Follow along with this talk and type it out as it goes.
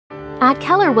At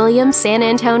Keller Williams San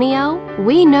Antonio,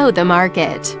 we know the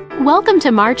market. Welcome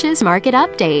to March's Market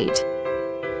Update.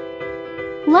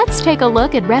 Let's take a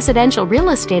look at residential real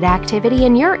estate activity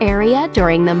in your area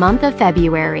during the month of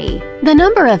February. The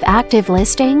number of active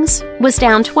listings was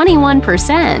down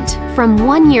 21% from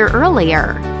 1 year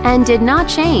earlier and did not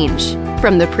change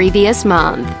from the previous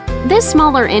month. This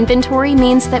smaller inventory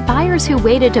means that buyers who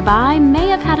waited to buy may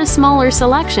have had a smaller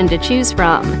selection to choose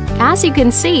from. As you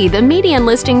can see, the median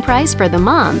listing price for the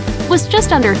month was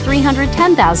just under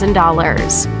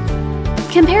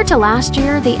 $310,000. Compared to last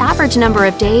year, the average number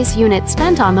of days units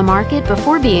spent on the market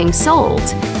before being sold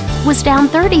was down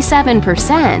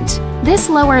 37%. This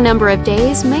lower number of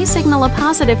days may signal a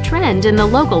positive trend in the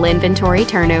local inventory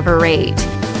turnover rate.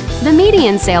 The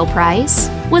median sale price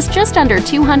was just under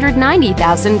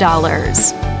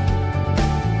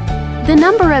 $290,000. The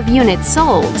number of units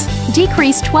sold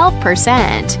decreased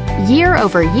 12% year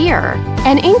over year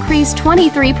and increased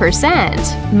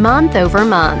 23% month over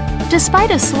month.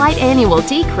 Despite a slight annual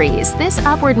decrease, this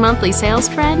upward monthly sales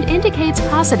trend indicates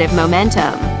positive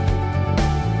momentum.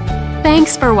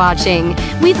 Thanks for watching.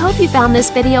 We hope you found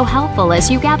this video helpful as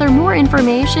you gather more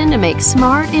information to make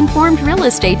smart, informed real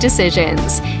estate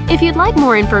decisions. If you'd like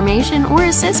more information or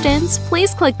assistance,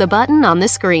 please click the button on the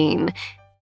screen.